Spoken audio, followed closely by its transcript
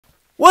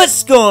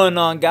What's going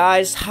on,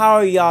 guys? How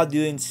are y'all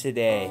doing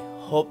today?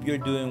 Hope you're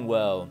doing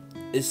well.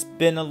 It's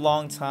been a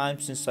long time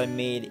since I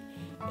made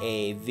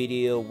a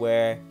video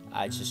where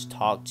I just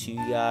talked to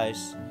you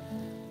guys.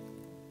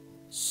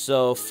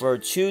 So for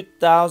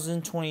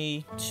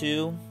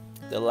 2022,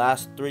 the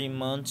last 3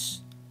 months,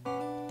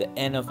 the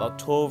end of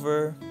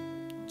October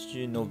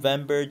to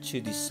November to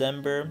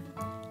December,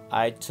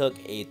 I took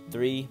a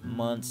 3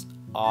 months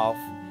off,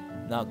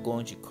 not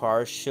going to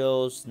car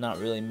shows, not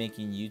really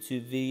making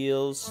YouTube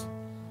videos.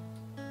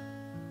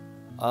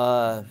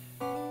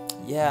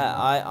 Yeah,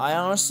 I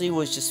honestly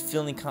was just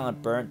feeling kind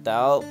of burnt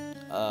out,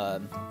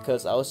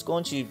 because I was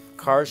going to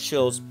car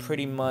shows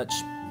pretty much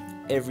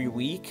every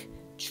week,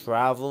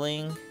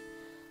 traveling,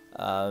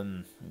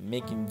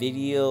 making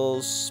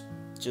videos,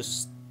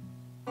 just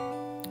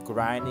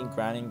grinding,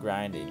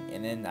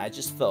 and then I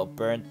just felt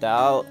burnt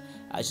out.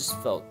 I just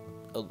felt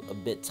a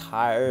bit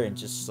tired and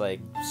just like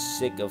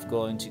sick of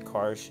going to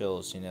car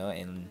shows,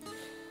 and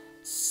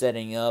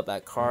setting up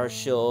at car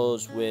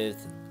shows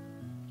with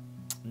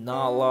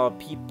not a lot of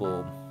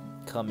people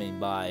coming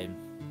by,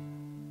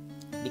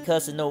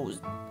 because in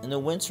the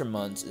winter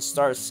months it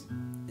starts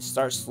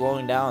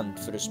slowing down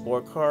for the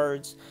sport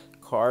cards.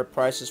 Car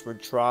prices were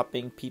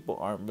dropping, people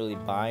aren't really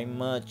buying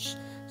much,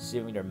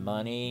 saving their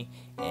money,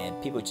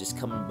 and people just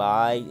coming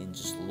by and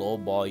just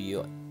lowball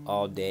you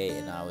all day.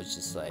 And I was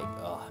just like,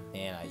 oh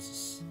man,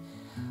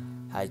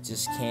 I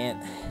just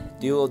can't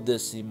deal with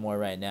this anymore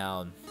right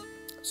now.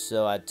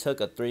 So I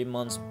took a 3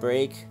 months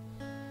break,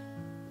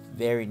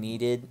 very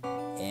needed,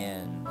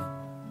 and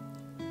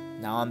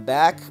now I'm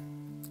back.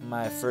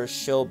 My first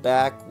show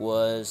back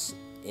was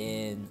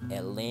in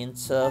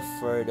Atlanta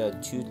for the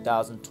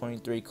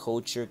 2023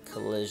 Culture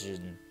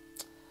Collision.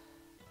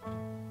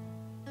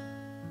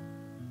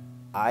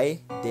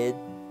 I did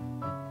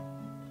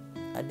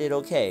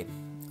okay.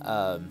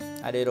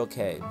 I did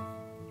okay.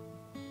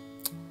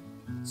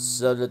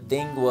 So the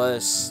thing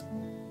was,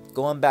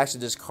 going back to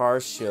this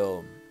car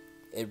show,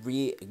 it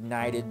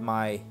reignited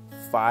my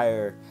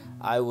fire.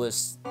 I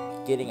was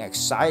getting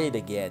excited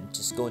again,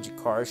 just going to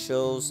car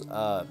shows.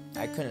 I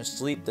couldn't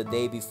sleep the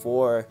day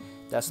before.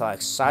 That's how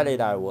excited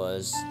I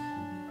was.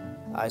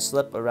 I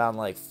slept around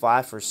like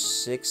 5 or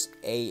 6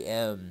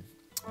 a.m.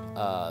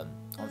 On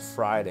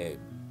Friday,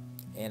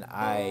 and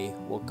I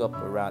woke up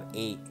around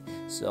 8.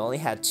 So I only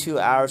had 2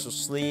 hours of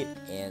sleep,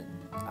 and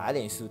I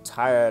didn't feel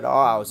tired at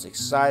all. I was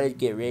excited,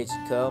 get ready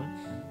to come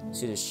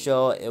to the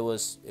show. It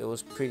was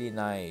pretty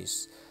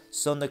nice.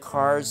 Some of the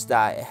cars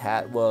that I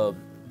had, well,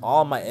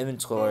 all my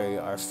inventory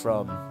are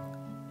from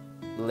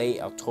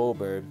late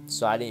October,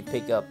 so I didn't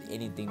pick up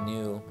anything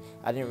new.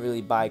 I didn't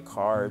really buy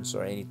cards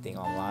or anything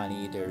online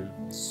either.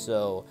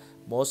 So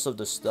most of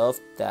the stuff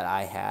that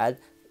I had,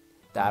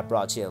 that I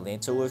brought to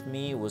Atlanta with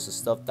me, was the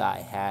stuff that I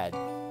had.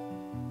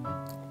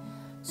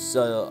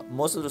 So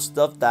most of the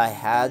stuff that I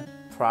had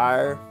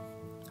prior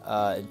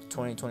in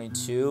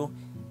 2022,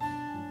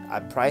 I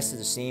priced it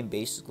the same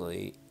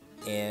basically,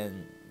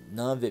 and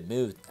none of it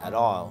moved at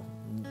all.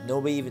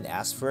 Nobody even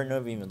asked for it,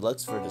 nobody even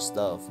looked for the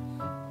stuff.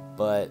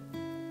 But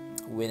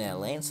when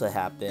Atlanta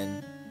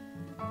happened,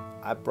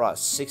 I brought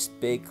 6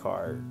 big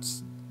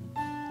cards,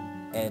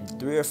 and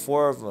 3 or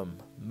 4 of them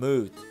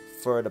moved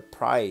for the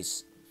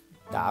price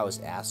that I was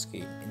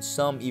asking, and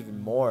some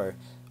even more,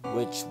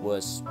 which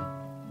was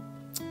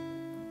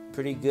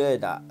pretty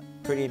good,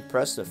 pretty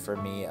impressive for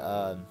me.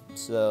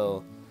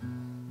 So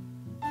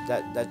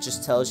that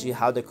just tells you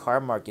how the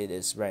car market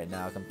is right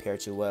now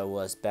compared to what it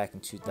was back in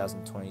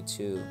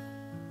 2022.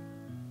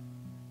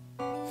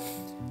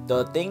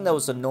 The thing that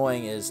was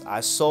annoying is I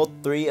sold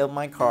 3 of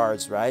my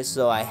cards, right?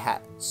 So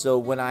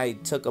when I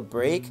took a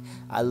break,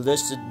 I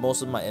listed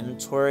most of my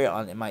inventory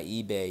on my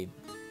eBay,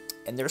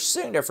 and they're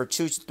sitting there for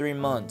 2 to 3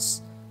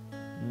 months,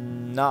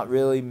 not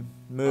really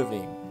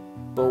moving.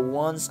 But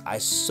once I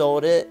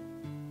sold it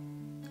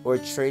or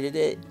traded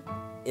it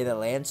in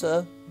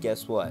Atlanta,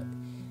 guess what?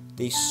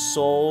 They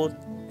sold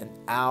an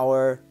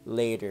hour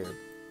later.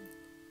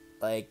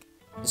 Like,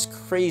 it's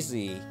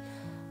crazy.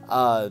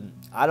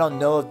 I don't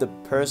know if the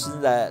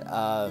person that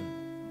I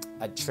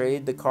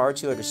traded the car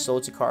to or the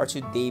sold the car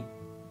to, they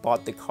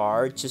bought the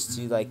car just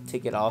to like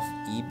take it off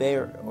eBay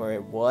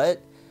or what,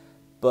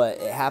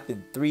 but it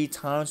happened 3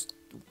 times,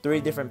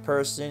 3 different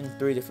persons,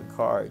 3 different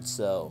cards.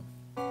 So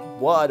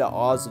what are the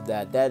odds of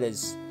that? That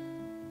is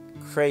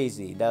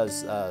crazy. That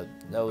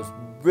was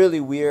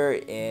really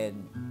weird,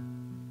 and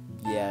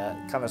yeah,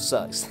 it kind of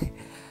sucks.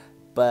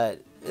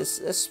 But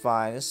it's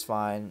fine. It's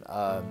fine.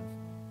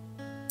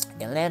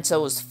 Atlanta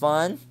was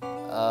fun.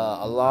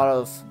 A lot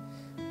of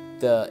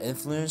the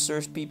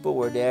influencers people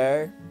were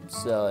there,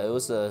 so it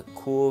was a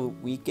cool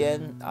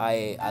weekend.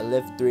 I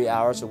live 3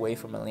 hours away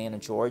from Atlanta,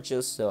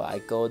 Georgia, so I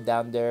go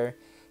down there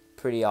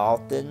pretty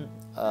often.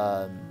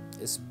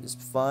 It's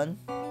fun.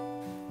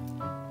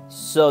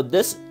 So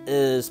this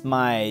is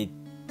my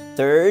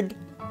 3rd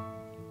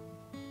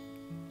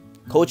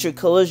Culture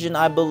Collision,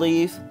 I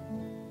believe.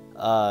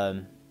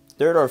 3rd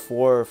or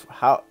 4th.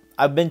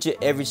 I've been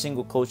to every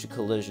single Culture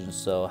Collision,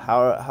 so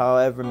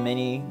however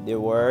many there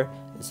were,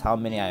 is how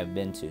many I've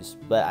been to.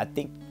 But I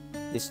think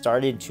they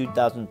started in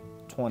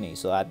 2020,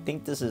 so I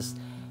think this is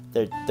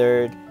their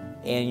third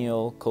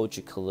annual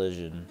Culture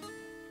Collision.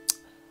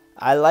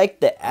 I like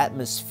the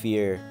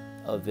atmosphere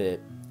of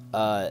it.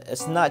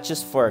 It's not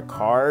just for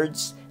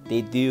cards.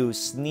 They do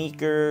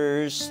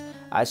sneakers.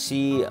 I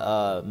see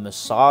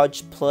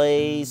massage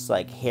place,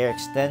 like hair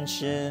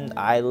extension,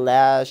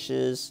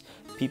 eyelashes.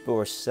 People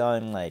were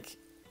selling like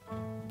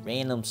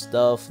random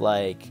stuff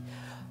like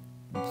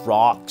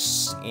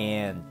rocks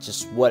and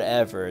just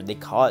whatever. They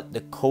call it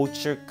the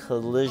Culture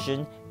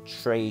Collision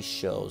Trade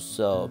Show.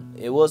 So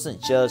it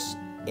wasn't just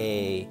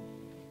a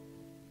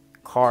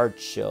card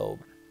show.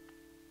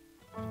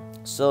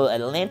 So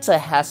Atlanta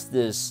has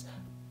this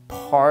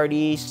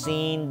party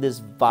scene,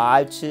 this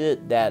vibe to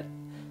it, that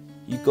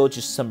you go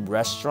to some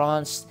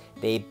restaurants,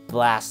 they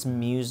blast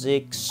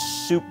music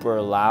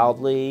super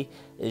loudly.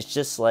 It's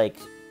just like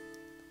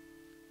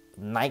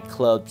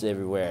nightclubs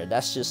everywhere.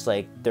 That's just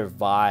like their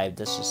vibe.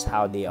 That's just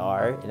how they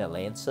are in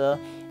Atlanta.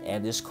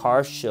 And this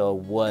car show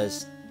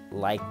was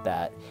like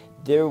that.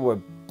 They were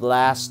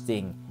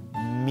blasting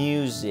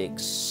music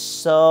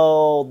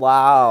so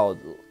loud.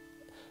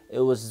 It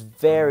was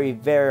very,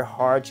 very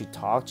hard to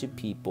talk to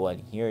people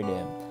and hear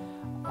them.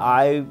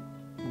 I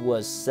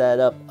was set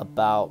up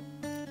about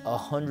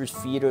 100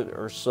 feet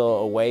or so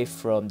away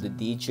from the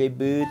DJ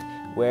booth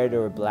where they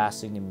were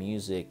blasting the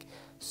music.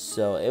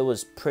 So it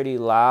was pretty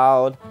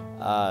loud.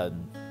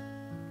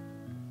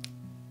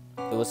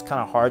 It was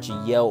kind of hard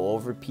to yell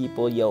over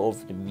people, yell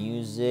over the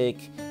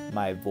music.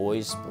 My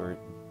voice,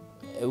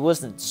 it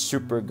wasn't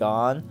super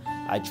gone.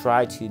 I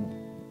tried to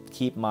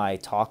keep my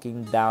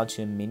talking down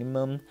to a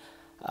minimum,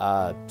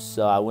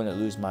 so I wouldn't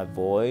lose my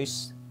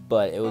voice.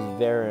 But it was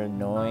very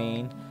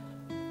annoying.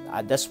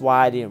 That's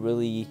why I didn't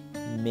really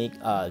make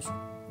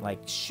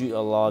shoot a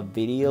lot of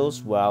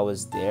videos while I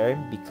was there,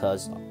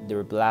 because they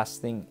were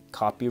blasting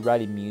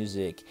copyrighted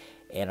music,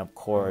 and of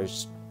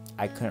course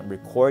I couldn't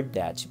record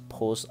that to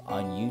post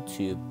on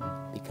YouTube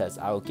because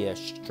I would get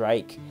a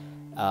strike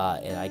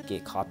and I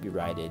get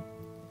copyrighted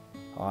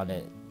on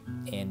it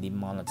and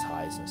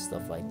demonetized and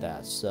stuff like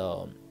that.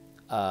 So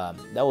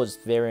that was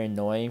very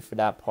annoying for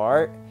that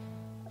part.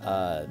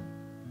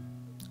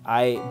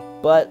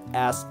 But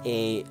as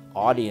a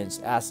audience,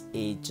 as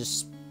a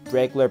just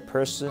regular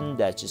person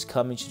that's just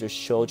coming to the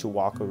show to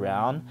walk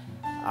around,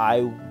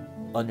 I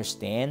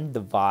understand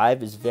the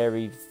vibe is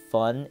very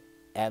fun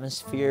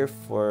atmosphere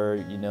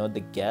for, you know, the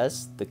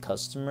guests, the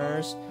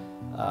customers.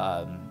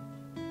 I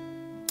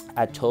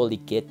totally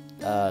get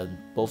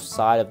both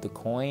sides of the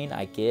coin.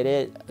 I get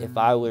it. If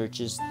I were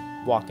just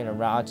walking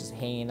around, just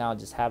hanging out,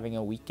 just having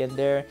a weekend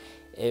there,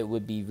 it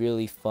would be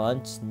really fun.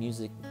 Just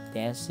music,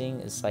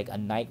 dancing. It's like a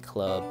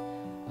nightclub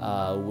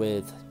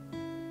with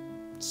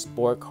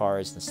sport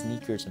cars and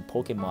sneakers and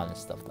Pokemon and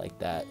stuff like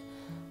that.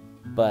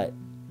 But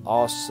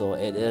also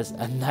it is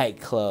a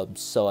nightclub.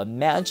 So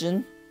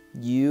imagine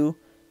you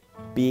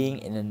being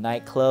in a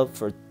nightclub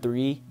for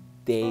 3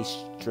 days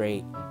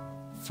straight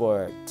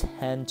for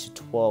 10 to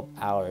 12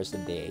 hours a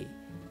day.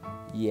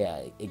 Yeah,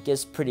 it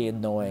gets pretty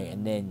annoying,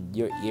 and then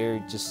your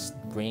ear just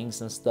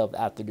rings and stuff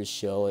after the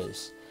show.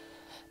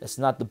 It's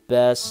not the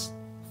best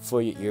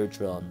for your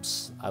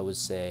eardrums, I would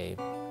say.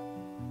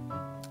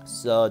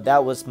 So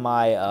that was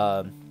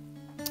my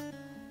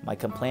my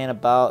complaint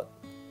about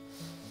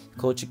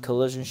Culture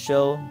Collision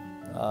show.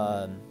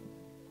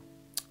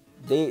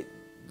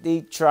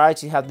 They tried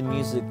to have the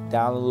music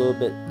down a little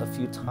bit a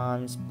few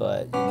times,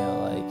 but you know,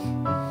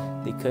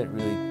 like, they couldn't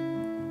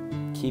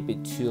really keep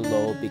it too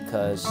low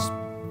because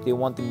they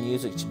want the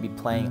music to be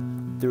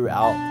playing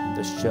throughout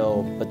the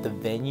show. But the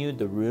venue,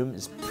 the room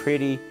is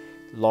pretty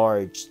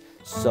large,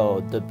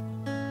 so the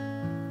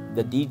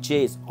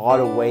DJ is all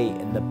the way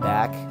in the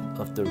back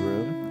of the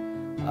room,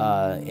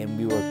 and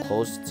we were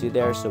close to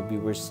there, so we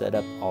were set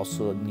up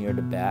also near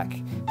the back.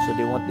 So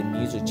they want the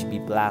music to be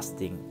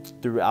blasting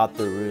throughout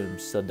the room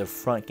so the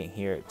front can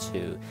hear it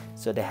too.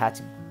 So they had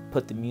to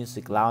put the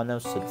music loud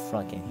enough so the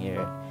front can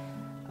hear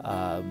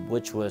it,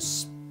 which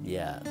was,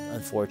 yeah,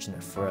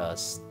 unfortunate for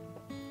us.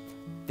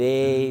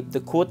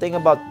 The cool thing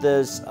about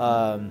this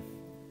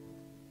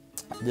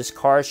this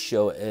car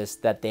show is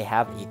that they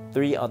have a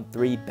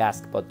 3-on-3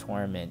 basketball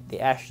tournament. They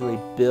actually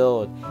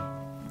build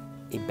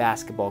a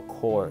basketball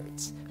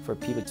court for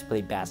people to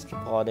play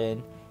basketball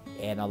in,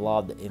 and a lot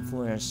of the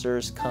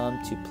influencers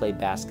come to play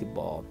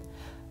basketball,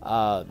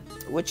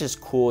 which is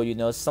cool. You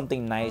know, it's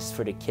something nice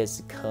for the kids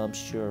to come,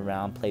 shoot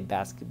around, play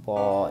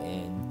basketball,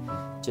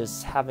 and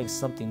just having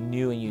something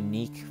new and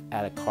unique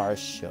at a car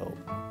show.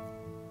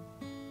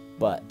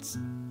 But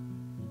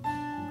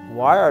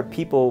why are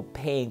people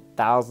paying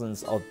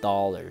thousands of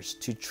dollars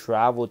to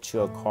travel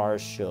to a car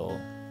show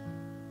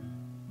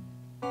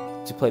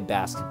to play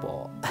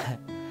basketball?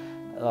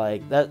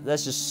 Like,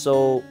 that's just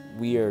so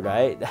weird,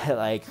 right?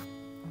 Like,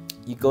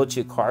 you go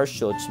to a car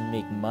show to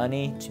make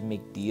money, to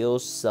make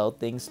deals, sell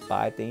things,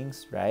 buy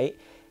things, right?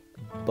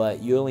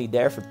 But you're only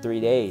there for 3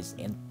 days,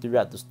 and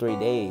throughout those 3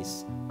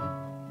 days,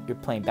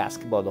 you're playing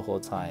basketball the whole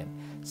time.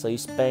 So you're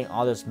spending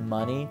all this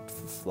money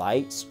for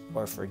flights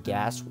or for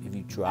gas if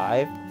you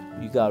drive.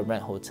 You gotta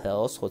rent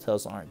hotels.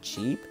 Hotels aren't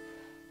cheap.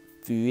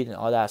 Food and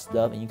all that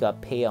stuff, and you gotta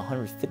pay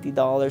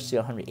 $150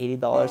 to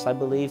 $180, I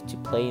believe, to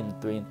play in the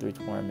 3-on-3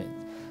 tournament.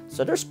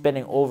 So they're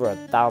spending over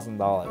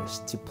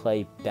 $1,000 to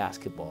play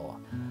basketball.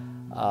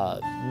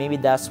 Maybe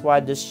that's why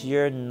this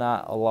year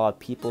not a lot of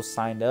people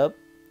signed up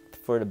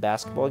for the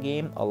basketball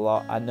game.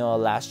 I know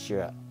last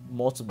year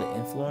most of the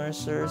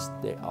influencers,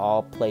 they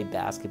all play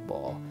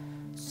basketball,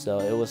 so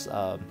it was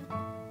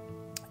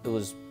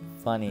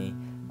funny.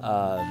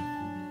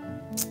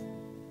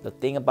 The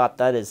thing about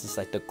that is it's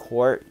like the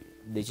court,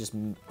 it's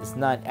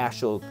not an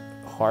actual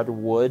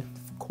hardwood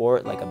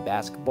court like a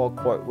basketball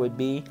court would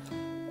be.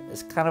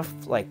 It's kind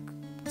of like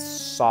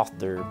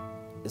softer.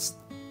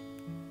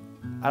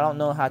 I don't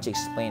know how to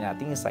explain it. I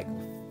think it's like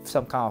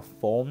some kind of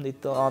foam they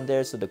throw on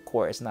there, so the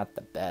court is not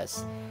the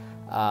best.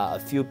 A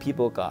few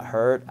people got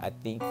hurt. I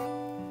think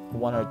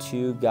one or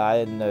two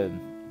guys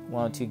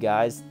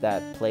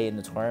that play in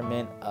the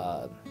tournament,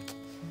 I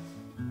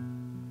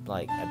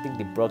think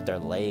they broke their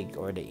leg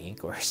or the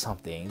ankle or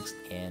something,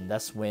 and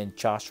that's when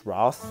Josh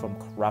Roth from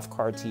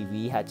Rothcard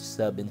TV had to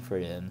sub in for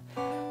them.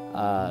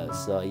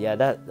 So yeah,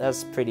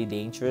 that's pretty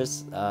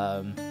dangerous.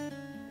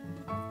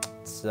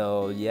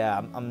 So yeah,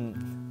 I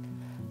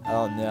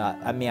don't know.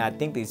 I mean, I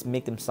think they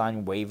make them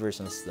sign waivers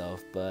and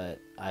stuff, but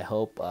I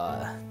hope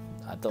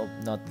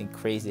nothing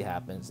crazy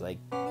happens, like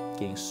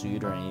getting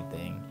sued or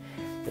anything,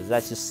 because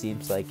that just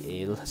seems like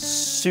a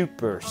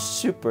super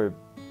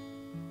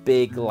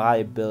big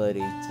liability,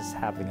 just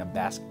having a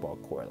basketball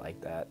court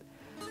like that.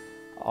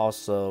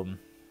 Also,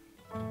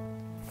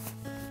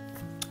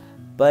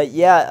 but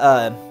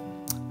yeah,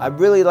 I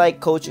really like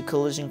Culture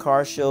Collision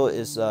Car Show.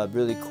 It's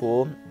really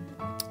cool.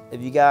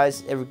 If you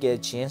guys ever get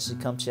a chance to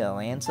come to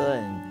Atlanta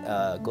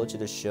and go to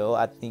the show,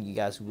 I think you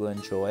guys will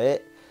enjoy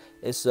it.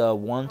 It's a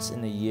once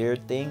in a year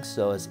thing,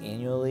 so it's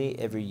annually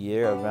every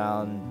year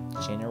around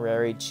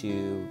January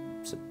to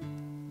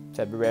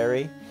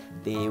February.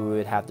 They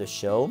would have the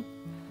show.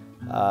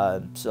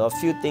 So a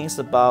few things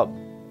about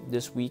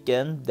this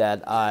weekend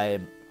that I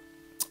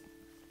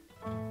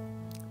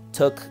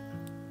took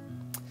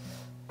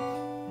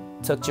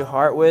to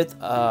heart with,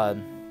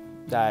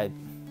 that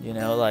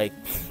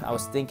I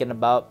was thinking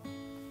about,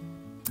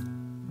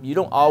 you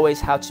don't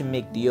always have to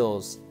make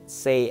deals,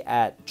 say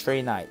at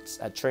train nights.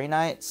 At train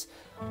nights,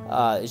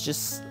 it's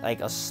just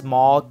like a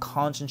small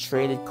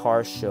concentrated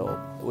car show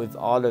with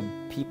all the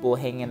people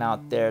hanging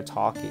out there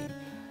talking.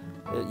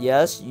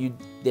 Yes, you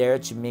there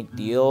to make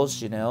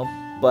deals,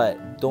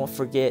 but don't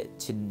forget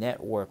to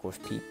network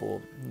with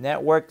people.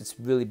 Network is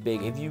really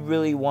big. If you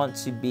really want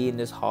to be in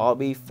this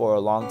hobby for a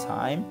long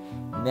time,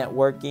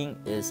 networking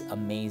is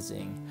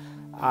amazing.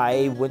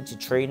 I went to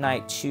trade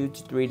night 2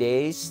 to 3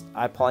 days.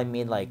 I probably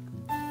made like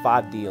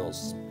 5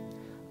 deals.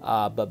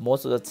 But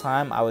most of the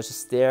time, I was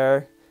just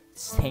there,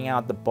 just hanging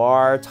out at the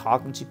bar,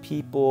 talking to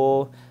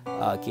people,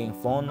 getting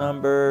phone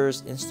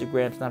numbers,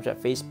 Instagram, Snapchat,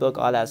 Facebook,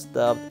 all that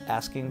stuff,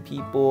 asking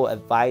people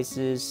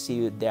advices,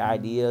 see their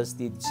ideas,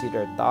 see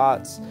their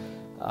thoughts.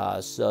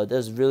 So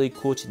that's really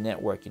cool to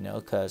network,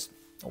 because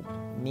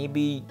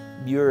maybe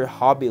you're a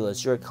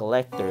hobbyist, you're a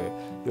collector,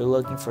 you're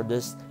looking for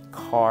this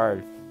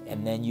card,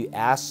 and then you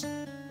ask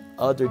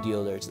other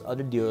dealers.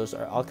 Other dealers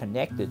are all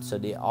connected, so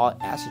they all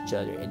ask each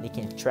other, and they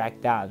can track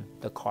down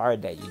the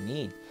card that you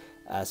need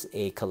as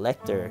a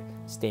collector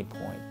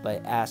standpoint.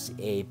 But as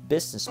a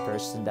business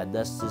person that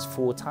does this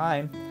full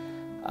time,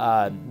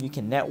 you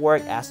can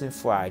network, asking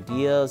for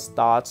ideas,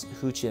 thoughts,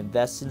 who to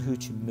invest in, who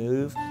to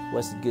move,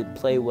 what's a good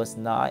play, what's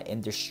not,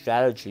 and their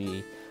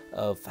strategy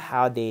of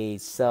how they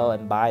sell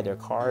and buy their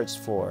cards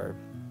for.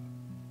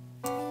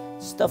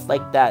 Stuff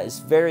like that. It's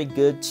very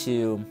good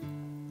to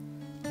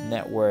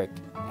network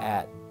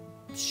at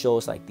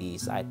shows like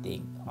these, I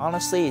think.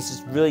 Honestly, it's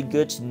just really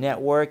good to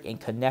network and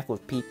connect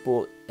with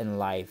people in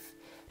life,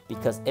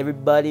 because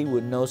everybody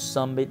will know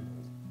something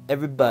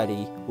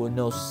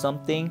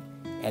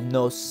and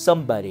know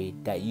somebody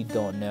that you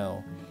don't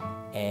know.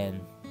 And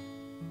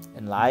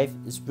in life,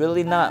 it's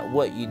really not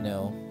what you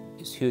know,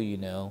 it's who you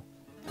know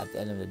at the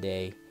end of the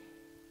day.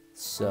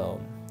 So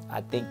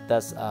I think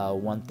that's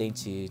one thing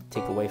to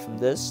take away from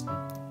this.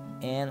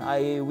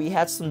 And we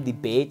had some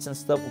debates and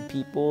stuff with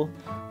people.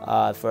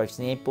 For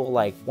example,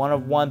 like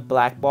one-on-one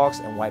black box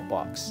and white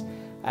box.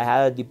 I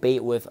had a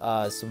debate with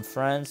some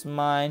friends of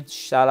mine.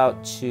 Shout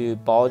out to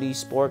Baldy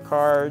Sport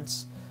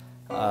Cards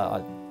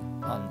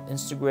on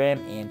Instagram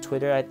and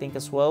Twitter, I think,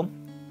 as well.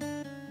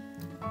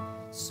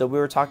 So we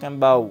were talking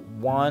about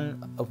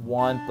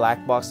one-of-one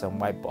black box and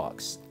white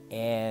box,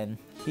 and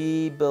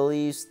he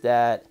believes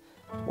that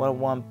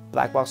one-of-one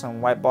black box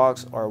and white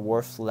box are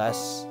worth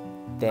less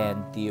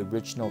than the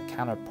original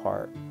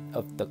counterpart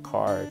of the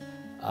card,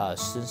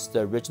 since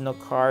the original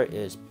card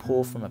is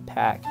pulled from a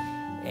pack,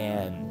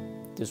 and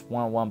this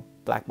one-on-one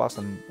black box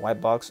and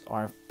white box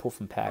aren't pulled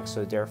from packs,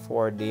 so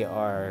therefore they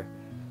are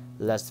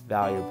less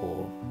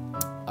valuable.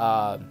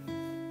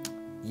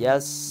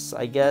 Yes,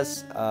 I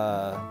guess.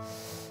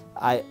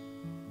 I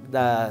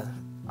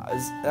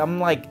I'm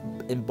like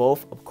in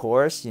both, of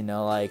course.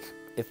 Like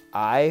if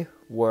I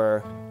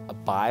were a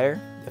buyer,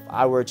 if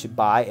I were to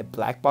buy a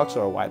black box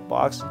or a white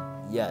box,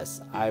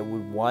 yes, I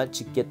would want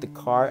to get the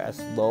car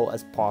as low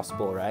as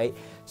possible, right?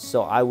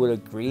 So I would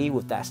agree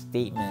with that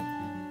statement.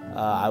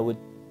 I would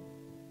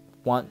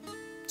want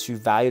to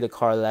value the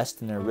car less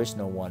than the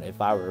original one if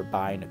I were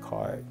buying the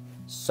car,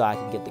 so I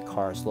can get the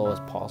car as low as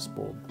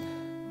possible.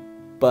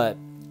 But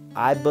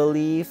I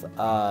believe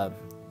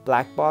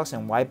black box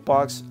and white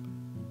box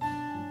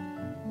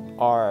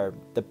are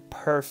the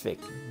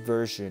perfect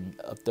version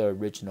of the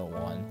original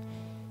one,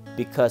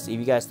 because if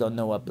you guys don't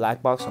know what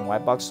black box and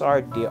white box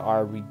are, they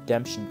are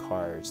redemption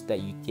cards that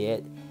you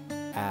get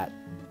at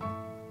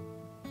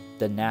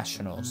the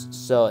Nationals.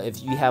 So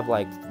if you have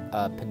like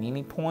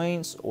Panini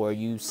points, or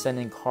you send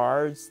in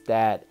cards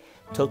that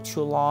took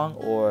too long,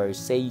 or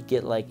say you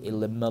get like a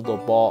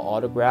LaMelo Ball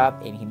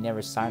autograph and he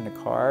never signed the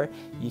card,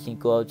 you can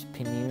go up to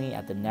Panini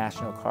at the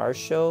National Card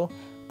Show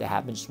that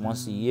happens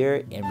once a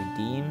year and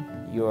redeem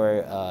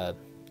your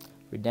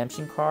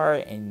redemption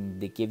card,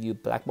 and they give you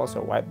black box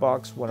or white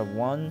box, one of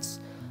ones.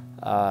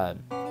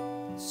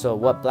 So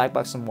what black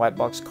box and white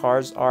box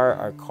cards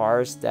are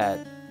cards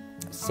that,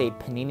 say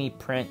Panini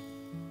print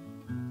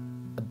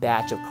a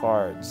batch of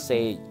cards.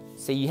 Say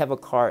you have a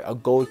card, a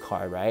gold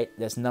card, right?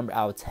 That's number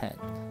out of 10.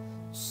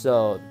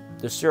 So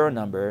the serial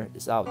number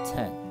is out of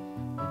 10.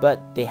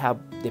 But they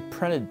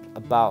printed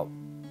about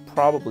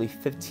probably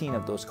 15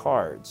 of those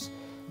cards.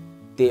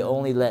 They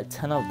only let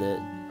 10 of it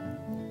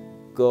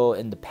go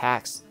in the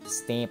packs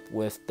stamped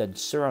with the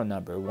serial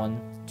number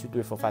 1, 2,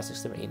 3, 4, 5,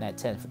 6, 7, 8, 9,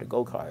 10 for the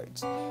gold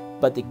cards.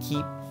 But they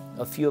keep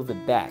a few of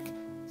it back,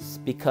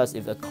 because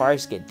if the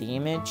cards get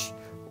damaged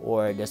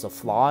or there's a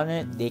flaw in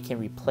it, they can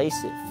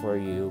replace it for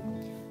you.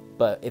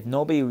 But if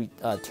nobody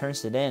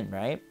turns it in,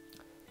 right,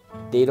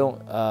 they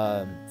don't.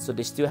 So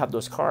they still have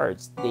those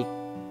cards. They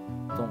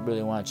don't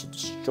really want to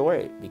destroy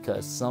it,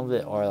 because some of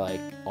it are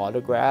like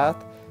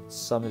autographed,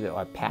 some of it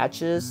are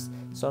patches,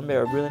 some of it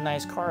are really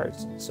nice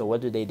cards. So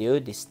what do?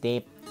 They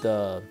stamp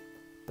the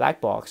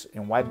black box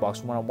and white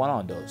box one-on-one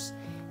on those,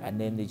 and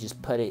then they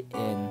just put it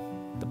in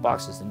the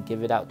boxes and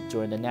give it out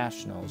during the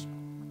Nationals.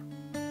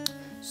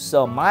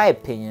 So my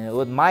opinion,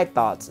 with my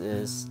thoughts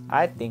is,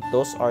 I think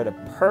those are the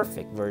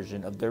perfect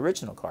version of the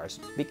original cards,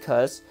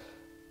 because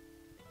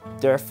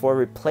they're for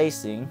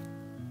replacing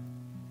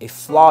a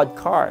flawed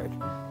card.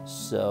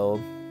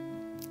 So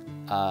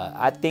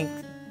I think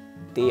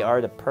they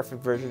are the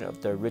perfect version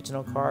of the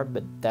original card,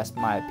 but that's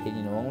my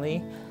opinion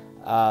only.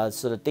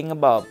 So the thing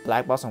about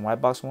black box and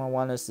white box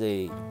 101 is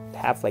they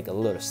have like a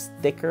little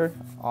sticker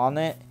on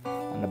it,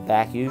 on the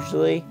back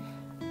usually.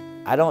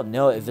 I don't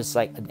know if it's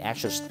like an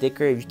actual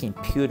sticker, if you can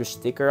peel the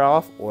sticker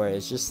off, or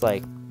it's just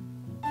like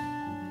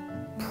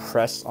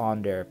pressed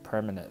on there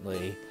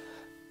permanently.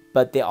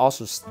 But they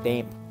also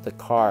stamp the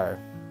card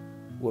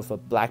with a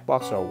black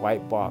box or a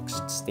white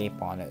box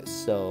stamp on it.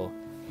 So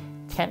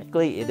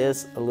technically it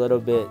is a little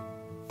bit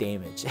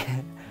damaged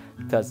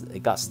because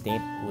it got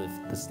stamped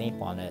with the stamp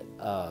on it.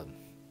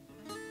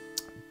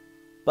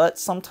 But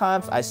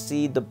sometimes I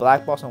see the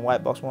black box and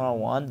white box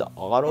 101, the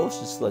autos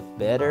just look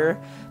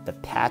better, the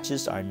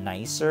patches are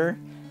nicer,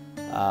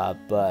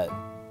 but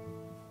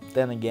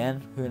then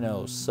again, who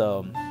knows?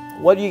 So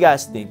what do you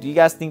guys think? Do you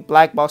guys think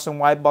black box and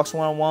white box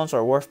 101s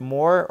are worth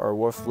more or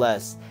worth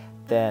less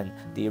than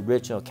the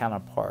original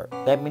counterpart?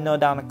 Let me know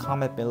down in the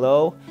comment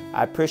below.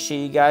 I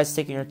appreciate you guys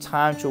taking your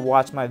time to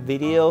watch my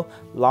video.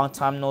 Long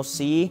time no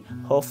see.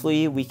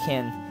 Hopefully we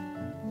can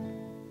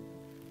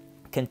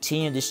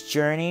continue this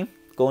journey,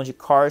 going to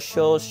car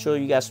shows, show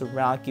you guys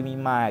around, give me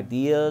my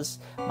ideas,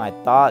 my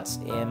thoughts,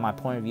 and my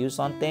point of views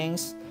on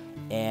things.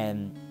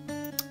 And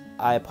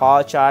I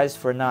apologize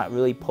for not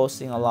really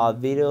posting a lot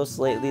of videos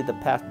lately the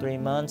past 3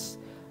 months.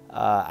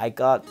 I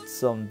got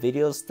some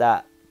videos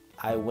that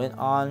I went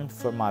on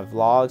for my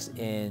vlogs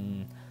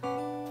in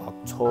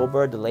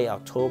October, the late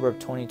October of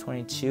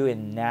 2022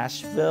 in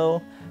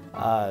Nashville.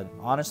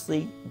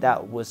 Honestly,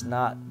 that was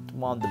not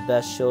one of the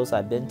best shows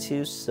I've been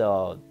to,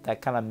 so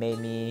that kind of made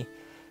me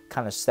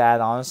kind of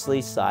sad,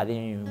 honestly. So I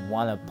didn't even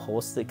want to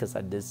post it because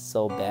I did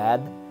so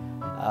bad.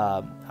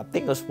 I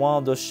think it was one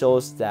of those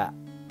shows that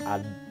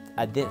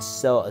I didn't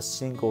sell a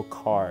single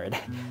card.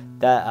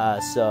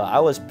 So I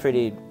was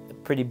pretty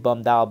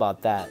bummed out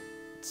about that.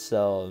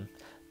 So,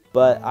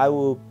 but I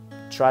will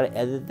try to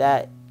edit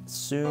that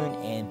soon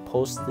and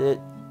post it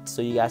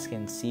so you guys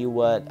can see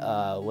what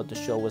the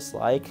show was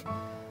like.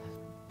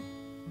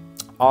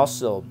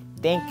 Also,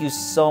 thank you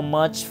so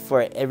much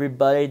for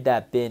everybody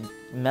that been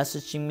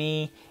messaging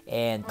me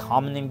and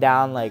commenting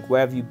down, like, where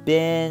have you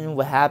been,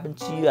 what happened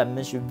to you, I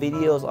missed your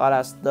videos, all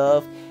that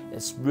stuff.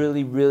 It's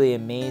really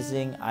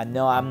amazing. I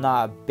know I'm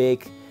not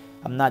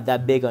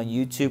that big on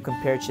YouTube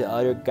compared to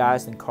other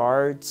guys and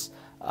cards,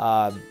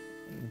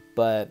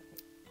 but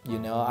you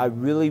know, I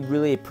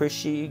really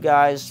appreciate you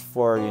guys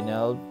for, you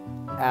know,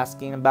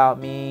 asking about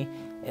me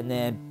And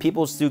then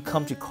people still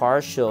come to car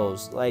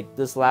shows. Like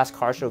this last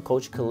car show,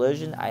 Culture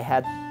Collision, I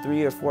had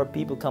 3 or 4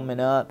 people coming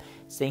up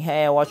saying,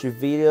 "Hey, I watched your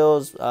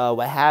videos.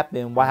 What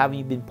happened? Why haven't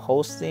you been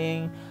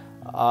posting?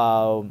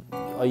 Are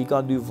you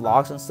gonna do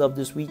vlogs and stuff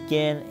this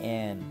weekend?"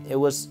 And it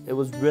was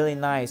really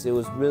nice. It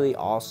was really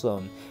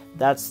awesome.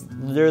 That's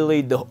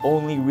literally the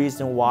only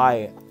reason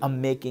why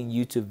I'm making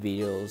YouTube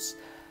videos.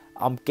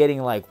 I'm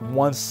getting like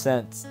 1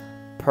 cent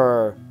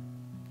per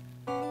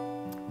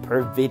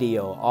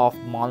video off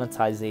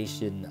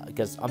monetization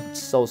because I'm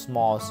so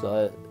small,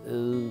 so it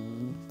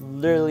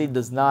literally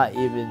does not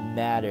even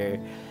matter.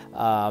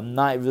 I'm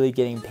not really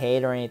getting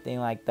paid or anything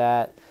like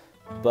that,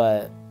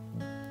 but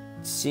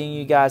seeing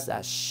you guys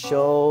at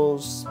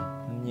shows,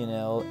 you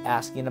know,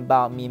 asking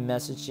about me,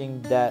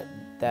 messaging, that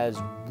is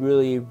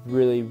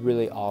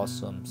really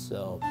awesome.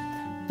 So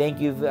thank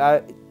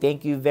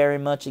you very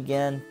much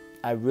again.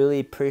 I really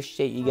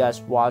appreciate you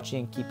guys watching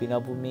and keeping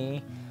up with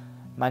me.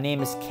 My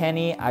name is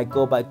Kenny. I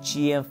go by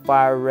GM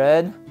Fire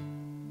Red.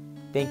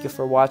 Thank you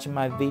for watching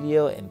my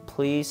video, and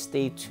please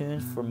stay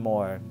tuned for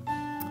more.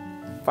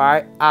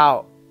 Fire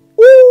out.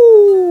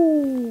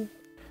 Woo!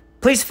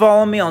 Please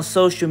follow me on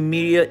social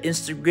media,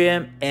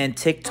 Instagram and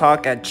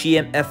TikTok at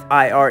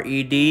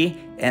GMFIRED.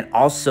 And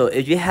also,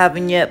 if you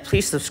haven't yet,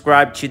 please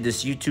subscribe to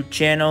this YouTube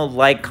channel,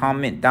 like,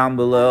 comment down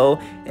below.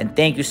 And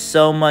thank you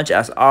so much,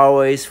 as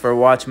always, for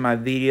watching my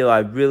video. I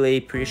really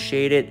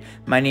appreciate it.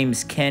 My name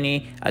is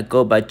Kenny. I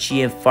go by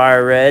GM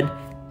Fire Red.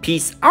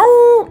 Peace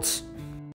out!